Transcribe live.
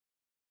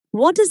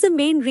What is the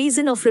main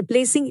reason of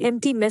replacing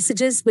empty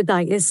messages with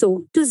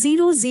ISO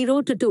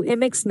 200 to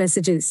MX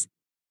messages?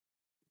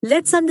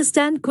 Let's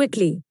understand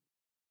quickly.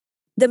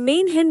 The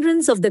main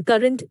hindrance of the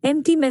current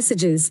empty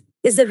messages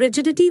is the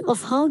rigidity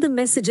of how the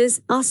messages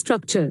are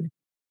structured.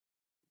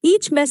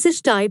 Each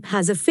message type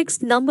has a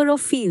fixed number of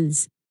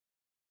fields.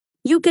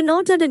 You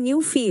cannot add a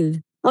new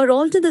field or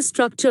alter the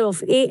structure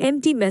of an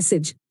empty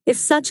message if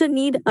such a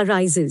need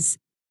arises.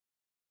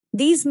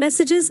 These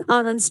messages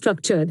are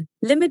unstructured,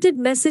 limited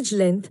message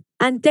length,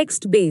 and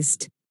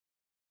text-based.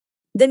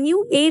 The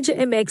new age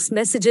MX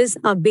messages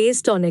are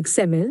based on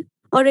XML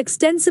or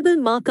extensible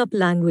markup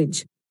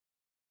language.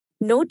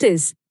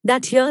 Notice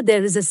that here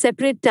there is a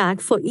separate tag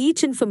for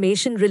each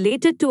information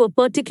related to a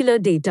particular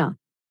data.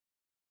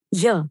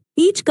 Here,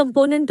 each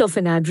component of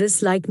an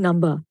address like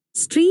number,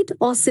 street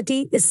or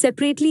city is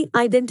separately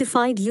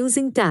identified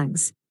using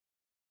tags.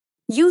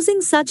 Using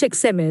such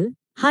XML,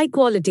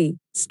 high-quality,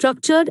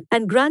 structured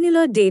and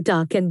granular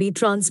data can be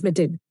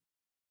transmitted.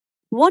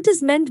 What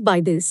is meant by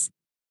this?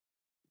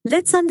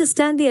 Let's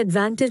understand the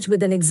advantage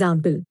with an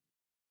example.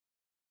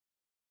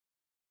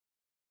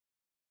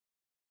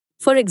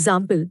 For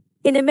example,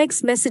 in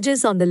MX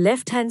messages on the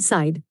left-hand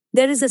side,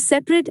 there is a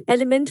separate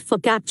element for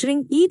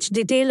capturing each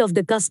detail of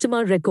the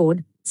customer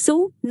record,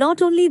 so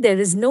not only there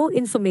is no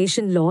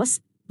information loss,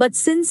 but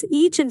since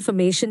each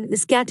information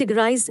is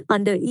categorized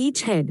under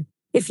each head,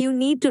 if you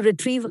need to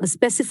retrieve a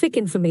specific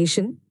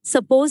information,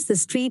 suppose the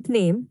street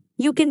name,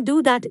 you can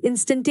do that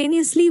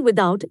instantaneously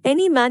without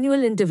any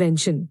manual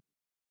intervention.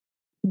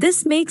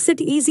 This makes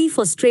it easy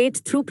for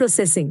straight-through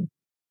processing.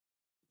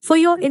 For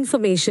your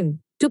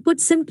information, to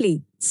put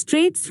simply,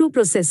 straight-through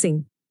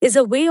processing is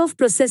a way of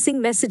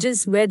processing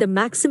messages where the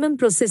maximum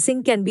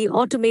processing can be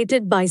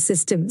automated by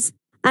systems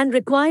and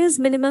requires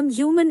minimum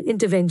human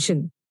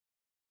intervention.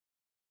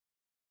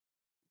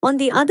 On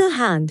the other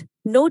hand,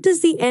 notice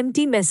the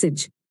empty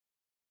message.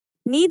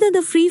 Neither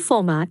the free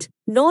format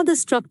nor the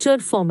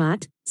structured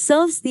format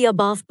serves the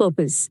above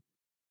purpose.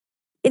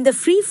 In the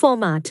free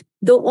format,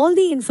 though all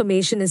the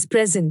information is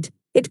present,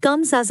 it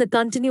comes as a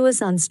continuous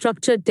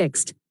unstructured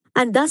text,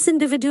 and thus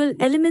individual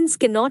elements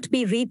cannot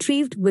be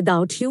retrieved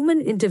without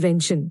human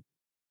intervention.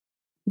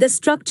 The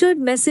structured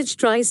message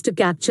tries to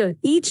capture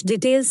each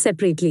detail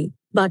separately,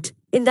 but,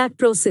 in that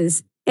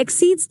process,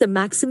 exceeds the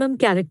maximum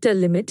character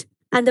limit,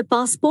 and the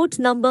passport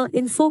number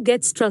info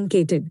gets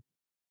truncated.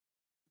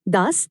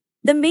 Thus,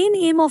 the main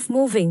aim of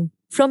moving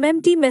from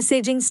empty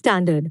messaging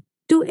standard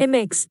to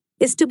MX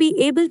is to be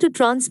able to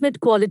transmit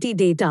quality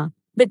data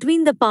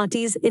between the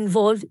parties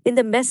involved in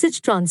the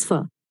message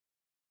transfer.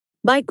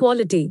 By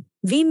quality,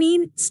 we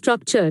mean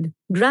structured,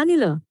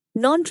 granular,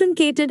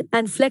 non-truncated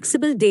and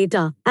flexible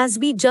data as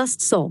we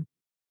just saw.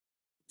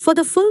 For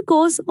the full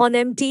course on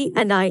MT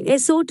and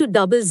ISO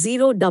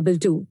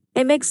 20022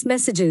 MX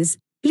messages,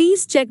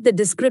 please check the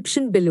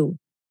description below.